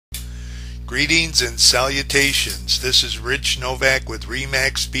Greetings and salutations. This is Rich Novak with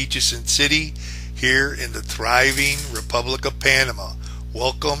Remax Beaches and City here in the thriving Republic of Panama.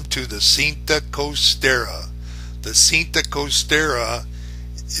 Welcome to the Cinta Costera. The Cinta Costera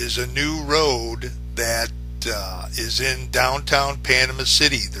is a new road that is in downtown Panama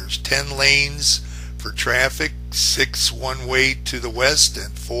City. There's 10 lanes for traffic, 6 one-way to the west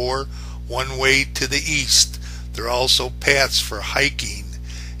and 4 one-way to the east. There are also paths for hiking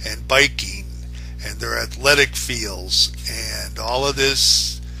and biking, and there are athletic fields, and all of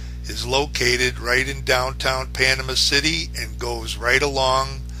this is located right in downtown Panama City and goes right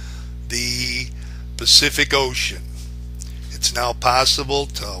along the Pacific Ocean. It's now possible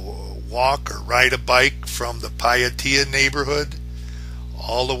to walk or ride a bike from the Payatia neighborhood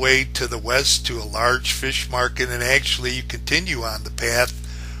all the way to the west to a large fish market, and actually you continue on the path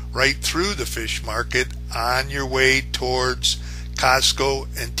right through the fish market on your way towards Casco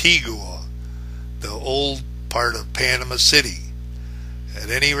Antigua, the old part of Panama City. At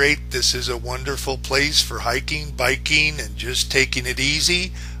any rate, this is a wonderful place for hiking, biking, and just taking it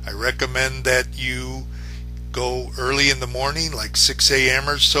easy. I recommend that you go early in the morning, like 6 a.m.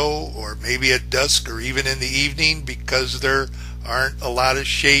 or so, or maybe at dusk or even in the evening, because there aren't a lot of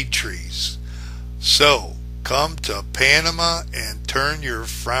shade trees. So, come to Panama and turn your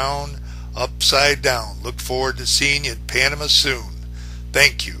frown upside down. Look forward to seeing you in Panama soon.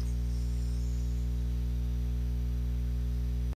 Thank you.